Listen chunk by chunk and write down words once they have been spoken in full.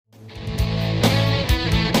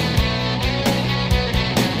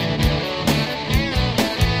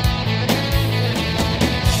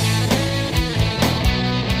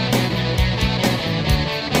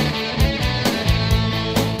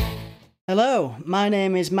Hello, my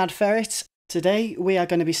name is Mad Ferret. Today we are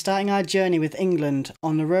going to be starting our journey with England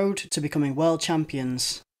on the road to becoming world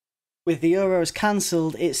champions. With the Euros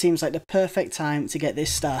cancelled, it seems like the perfect time to get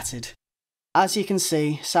this started. As you can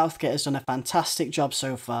see, Southgate has done a fantastic job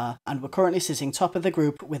so far, and we're currently sitting top of the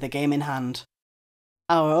group with a game in hand.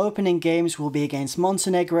 Our opening games will be against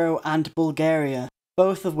Montenegro and Bulgaria,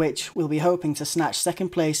 both of which we'll be hoping to snatch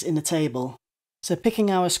second place in the table. So picking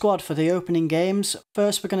our squad for the opening games,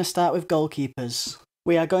 first we're going to start with goalkeepers.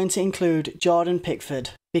 We are going to include Jordan Pickford,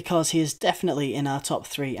 because he is definitely in our top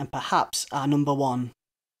 3 and perhaps our number 1.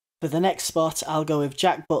 For the next spot, I'll go with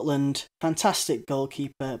Jack Butland, fantastic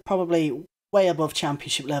goalkeeper, probably way above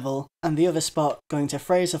championship level, and the other spot going to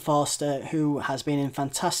Fraser Forster, who has been in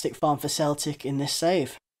fantastic form for Celtic in this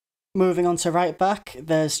save. Moving on to right back,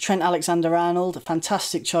 there's Trent Alexander-Arnold,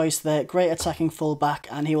 fantastic choice there, great attacking fullback,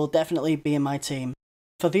 and he will definitely be in my team.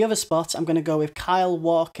 For the other spot, I'm going to go with Kyle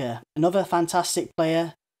Walker, another fantastic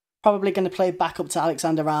player, probably going to play back up to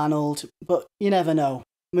Alexander-Arnold, but you never know.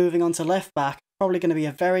 Moving on to left back, probably going to be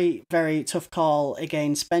a very, very tough call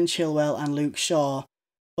against Ben Chilwell and Luke Shaw,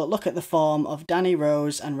 but look at the form of Danny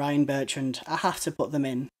Rose and Ryan Bertrand, I have to put them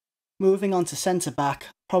in. Moving on to centre back,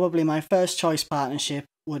 probably my first choice partnership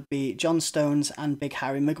would be John Stones and Big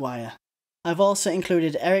Harry Maguire. I've also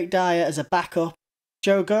included Eric Dyer as a backup.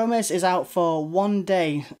 Joe Gomez is out for 1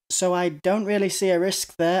 day, so I don't really see a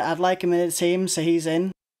risk there. I'd like him in the team, so he's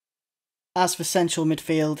in. As for central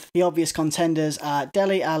midfield, the obvious contenders are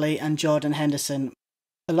Dele Alli and Jordan Henderson.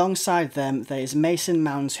 Alongside them, there is Mason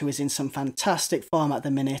Mount, who is in some fantastic form at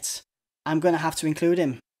the minute. I'm going to have to include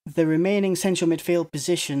him. The remaining central midfield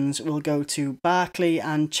positions will go to Barkley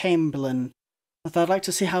and Chamberlain. I'd like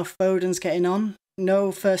to see how Foden's getting on.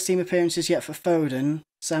 No first team appearances yet for Foden,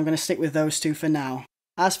 so I'm going to stick with those two for now.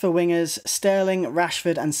 As for wingers, Sterling,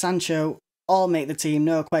 Rashford and Sancho all make the team,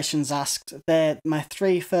 no questions asked. They're my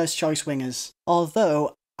 3 first choice wingers.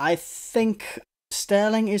 Although, I think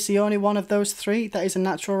Sterling is the only one of those 3 that is a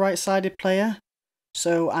natural right-sided player.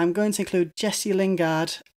 So I'm going to include Jesse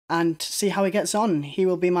Lingard and see how he gets on. He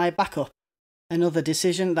will be my backup. Another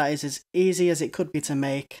decision that is as easy as it could be to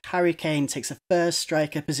make, Harry Kane takes a first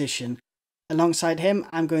striker position. Alongside him,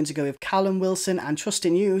 I'm going to go with Callum Wilson and trust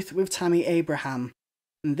in youth with Tammy Abraham.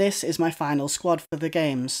 And this is my final squad for the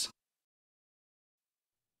games.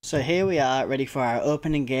 So here we are, ready for our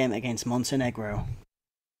opening game against Montenegro.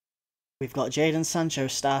 We've got Jadon Sancho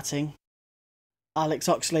starting. Alex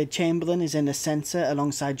Oxlade-Chamberlain is in the centre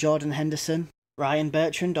alongside Jordan Henderson. Ryan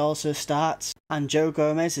Bertrand also starts, and Joe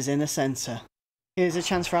Gomez is in the centre. Here's a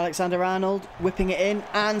chance for Alexander-Arnold, whipping it in,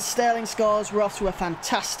 and Sterling scores. We're off to a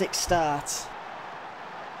fantastic start.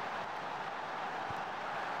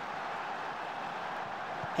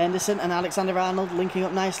 Henderson and Alexander-Arnold linking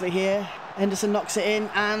up nicely here. Henderson knocks it in,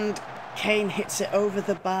 and Kane hits it over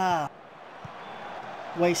the bar.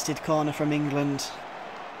 Wasted corner from England.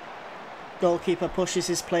 Goalkeeper pushes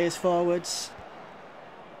his players forwards.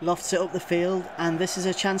 Lofts it up the field, and this is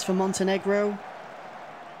a chance for Montenegro.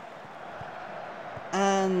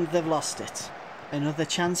 And they've lost it. Another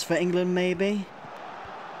chance for England maybe.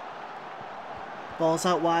 Ball's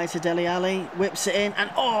out wide to Dele Alli, whips it in, and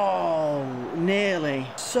oh, nearly.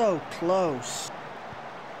 So close.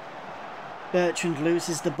 Bertrand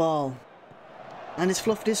loses the ball. And it's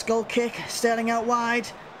fluffed his goal kick, Sterling out wide.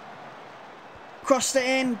 Crossed it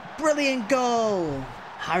in, brilliant goal.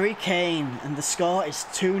 Harry Kane, and the score is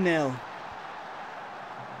 2-0.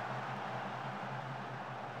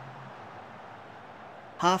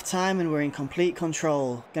 Half time and we're in complete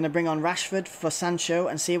control. Going to bring on Rashford for Sancho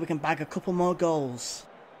and see if we can bag a couple more goals.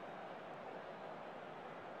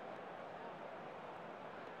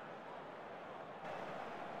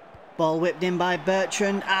 Ball whipped in by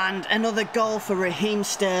Bertrand and another goal for Raheem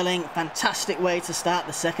Sterling. Fantastic way to start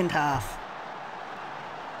the second half.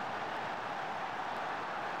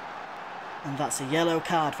 And that's a yellow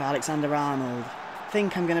card for Alexander-Arnold. I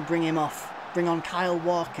think I'm going to bring him off. Bring on Kyle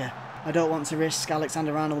Walker. I don't want to risk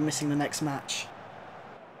Alexander-Arnold missing the next match.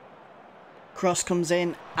 Cross comes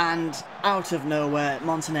in, and out of nowhere,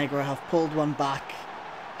 Montenegro have pulled one back.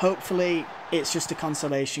 Hopefully, it's just a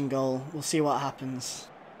consolation goal. We'll see what happens.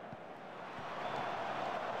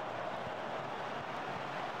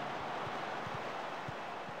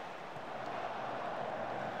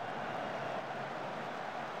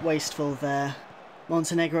 Wasteful there.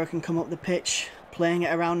 Montenegro can come up the pitch, playing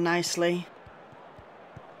it around nicely.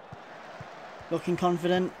 Looking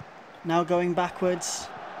confident, now going backwards.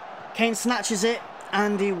 Kane snatches it,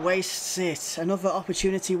 and he wastes it. Another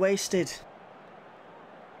opportunity wasted.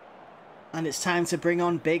 And it's time to bring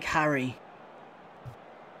on Big Harry.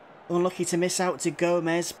 Unlucky to miss out to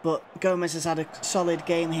Gomez, but Gomez has had a solid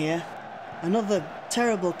game here. Another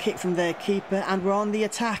terrible kick from their keeper, and we're on the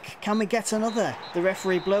attack. Can we get another? The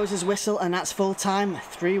referee blows his whistle, and that's full time,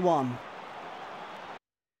 3-1.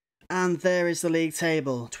 And there is the league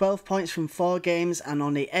table. 12 points from 4 games and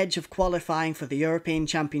on the edge of qualifying for the European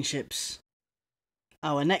Championships.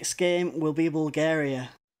 Our next game will be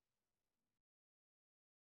Bulgaria.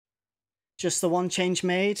 Just the one change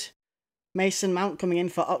made. Mason Mount coming in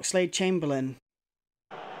for Oxlade-Chamberlain.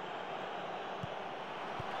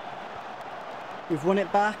 We've won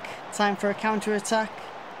it back. Time for a counter-attack.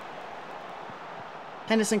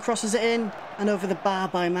 Henderson crosses it in and over the bar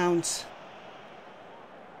by Mount.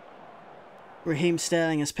 Raheem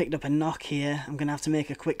Sterling has picked up a knock here. I'm going to have to make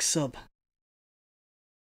a quick sub.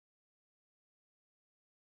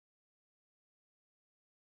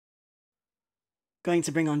 Going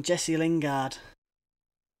to bring on Jesse Lingard.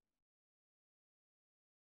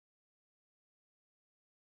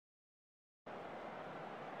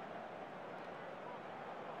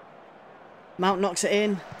 Mount knocks it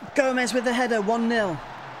in. Gomez with the header, 1-0.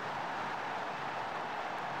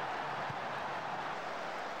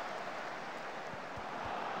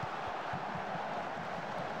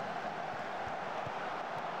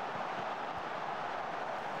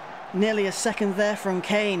 Nearly a second there from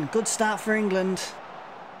Kane. Good start for England.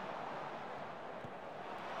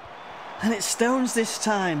 And it's Stones this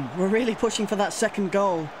time. We're really pushing for that second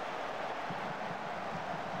goal.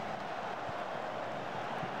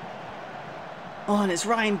 Oh, and it's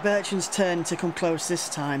Ryan Bertrand's turn to come close this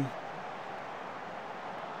time.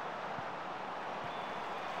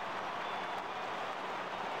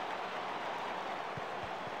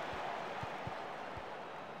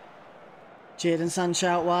 Jadon Sancho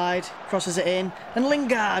out wide, crosses it in, and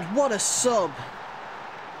Lingard, what a sub!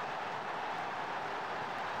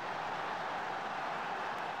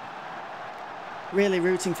 Really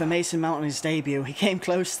rooting for Mason Mount on his debut, he came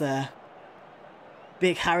close there.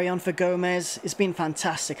 Big Harry on for Gomez. It's been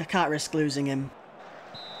fantastic. I can't risk losing him.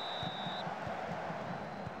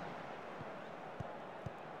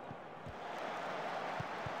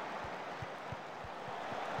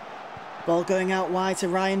 Ball going out wide to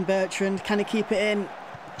Ryan Bertrand. Can he keep it in?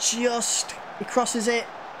 Just. He crosses it.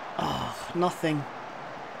 Oh, nothing.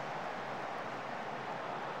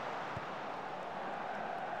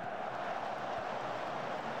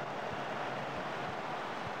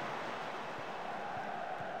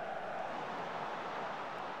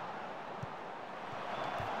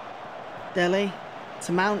 Dele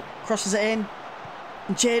to Mount, crosses it in,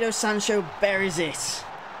 and Jadon Sancho buries it.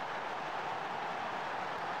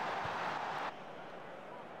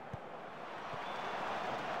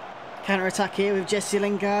 Counter-attack here with Jesse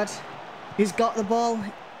Lingard. He's got the ball,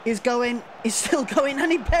 he's going, he's still going, and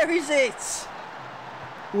he buries it!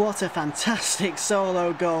 What a fantastic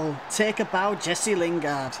solo goal. Take a bow, Jesse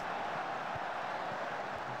Lingard.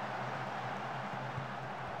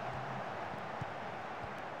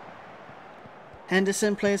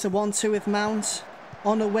 Henderson plays a 1-2 with Mount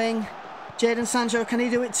on the wing. Jadon Sancho, can he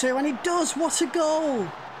do it too? And he does! What a goal!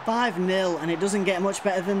 5-0, and it doesn't get much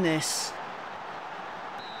better than this.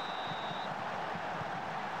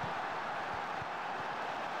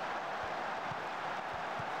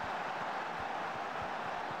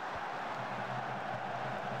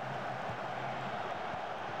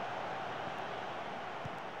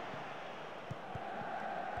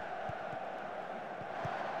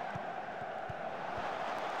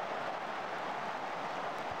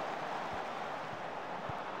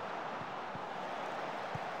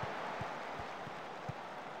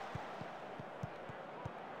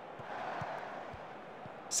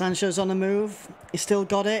 Sancho's on the move. He's still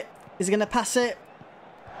got it. Is he going to pass it?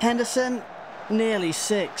 Henderson, nearly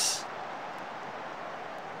 6.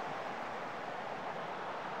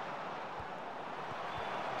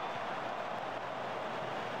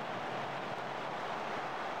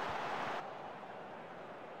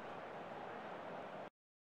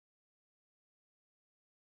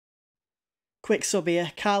 Quick sub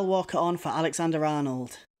here. Kyle Walker on for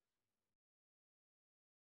Alexander-Arnold.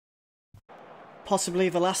 Possibly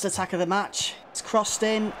the last attack of the match. It's crossed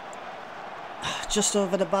in. Just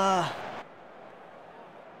over the bar.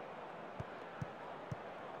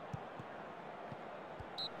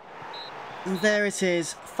 And there it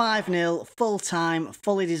is. 5-0, full time,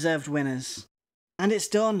 fully deserved winners. And it's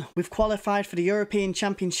done. We've qualified for the European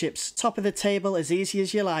Championships. Top of the table, as easy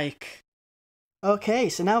as you like. Okay,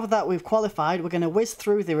 so now that we've qualified, we're going to whiz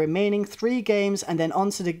through the remaining 3 games and then on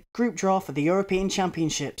to the group draw for the European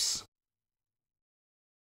Championships.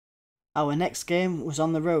 Our next game was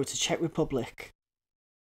on the road to Czech Republic.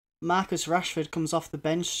 Marcus Rashford comes off the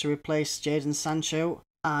bench to replace Jadon Sancho,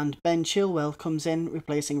 and Ben Chilwell comes in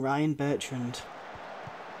replacing Ryan Bertrand.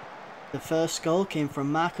 The first goal came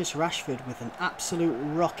from Marcus Rashford with an absolute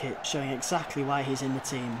rocket, showing exactly why he's in the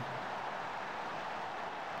team.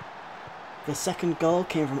 The second goal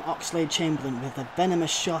came from Oxlade-Chamberlain with a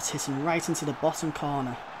venomous shot hitting right into the bottom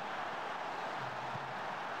corner.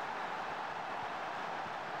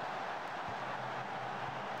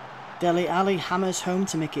 Dele Alli hammers home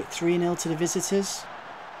to make it 3-0 to the visitors.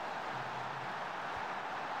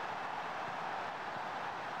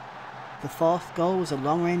 The fourth goal was a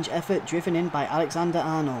long-range effort driven in by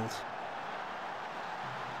Alexander-Arnold.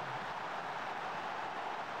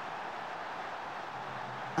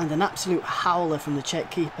 And an absolute howler from the Czech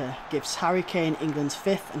keeper gives Harry Kane England's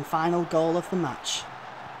fifth and final goal of the match.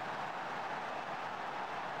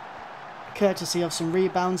 Courtesy of some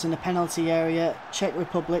rebounds in the penalty area, Czech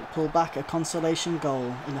Republic pull back a consolation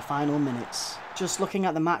goal in the final minutes. Just looking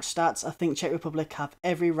at the match stats, I think Czech Republic have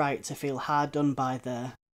every right to feel hard done by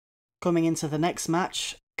there. Coming into the next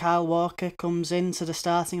match, Kyle Walker comes into the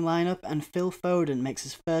starting lineup and Phil Foden makes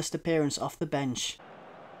his first appearance off the bench.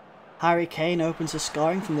 Harry Kane opens the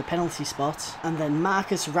scoring from the penalty spot, and then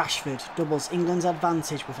Marcus Rashford doubles England's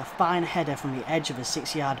advantage with a fine header from the edge of the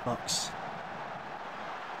 6-yard box.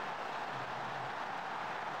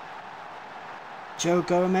 Joe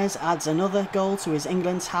Gomez adds another goal to his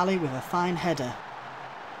England tally with a fine header.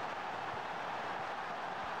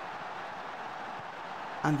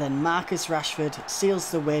 And then Marcus Rashford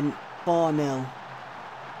seals the win 4-0.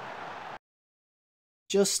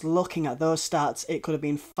 Just looking at those stats, it could have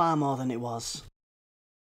been far more than it was.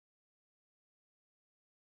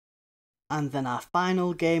 And then our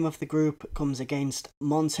final game of the group comes against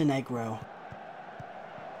Montenegro.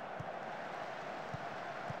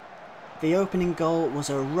 The opening goal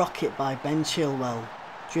was a rocket by Ben Chilwell,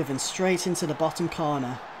 driven straight into the bottom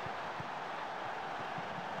corner.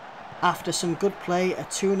 After some good play, a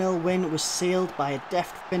 2-0 win was sealed by a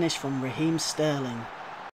deft finish from Raheem Sterling.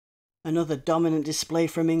 Another dominant display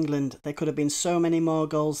from England. There could have been so many more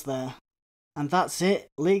goals there. And that's it,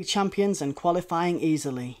 league champions and qualifying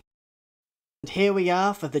easily. And here we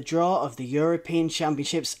are for the draw of the European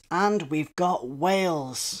Championships, and we've got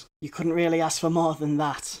Wales. You couldn't really ask for more than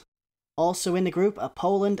that. Also in the group are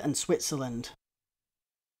Poland and Switzerland.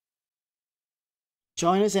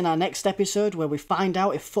 Join us in our next episode where we find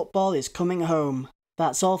out if football is coming home.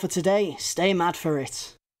 That's all for today. Stay mad for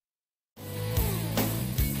it.